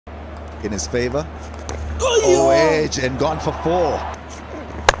in his favor. Oh, edge and gone for 4.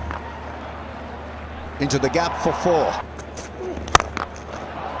 Into the gap for 4.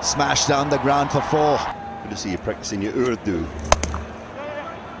 Smash down the ground for 4. Good to see you practicing your Urdu.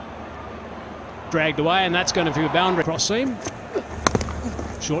 Dragged away, and that's going to be a boundary. Cross seam.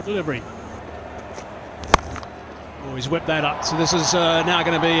 Short delivery. Oh, he's whipped that up. So this is now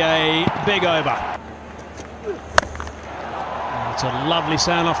going to be a big over. Oh, it's a lovely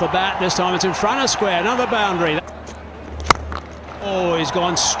sound off the bat. This time it's in front of square. Another boundary. Oh, he's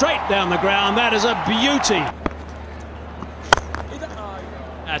gone straight down the ground. That is a beauty.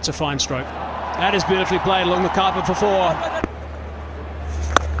 That's a fine stroke. That is beautifully played along the carpet for 4.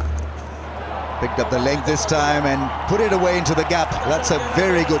 Picked up the length this time and put it away into the gap. That's a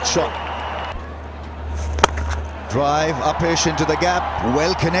very good shot. Drive, upish into the gap.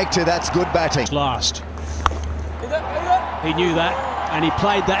 Well connected, that's good batting. Last. He knew that, and he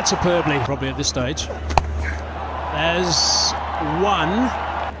played that superbly, probably at this stage. There's 1.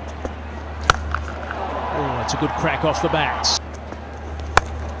 Oh, it's a good crack off the bat.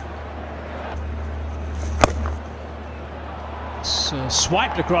 It's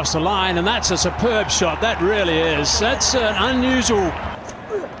swiped across the line, and that's a superb shot. That really is. That's an unusual.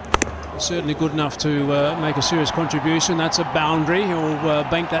 Certainly good enough to make a serious contribution. That's a boundary. He'll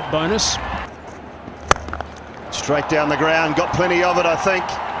bank that bonus. Straight down the ground, got plenty of it, I think.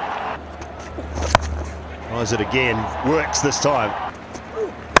 Tries it again, works this time.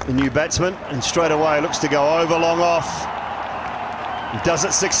 The new batsman, and straight away looks to go over long off. He does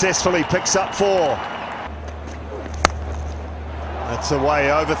it successfully, picks up 4. That's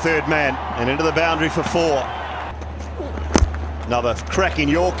away over third man and into the boundary for 4. Another cracking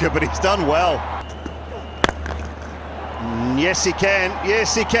Yorker, but he's done well. Yes, he can.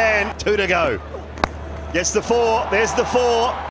 Yes, he can. 2 to go. Gets the 4. There's the 4.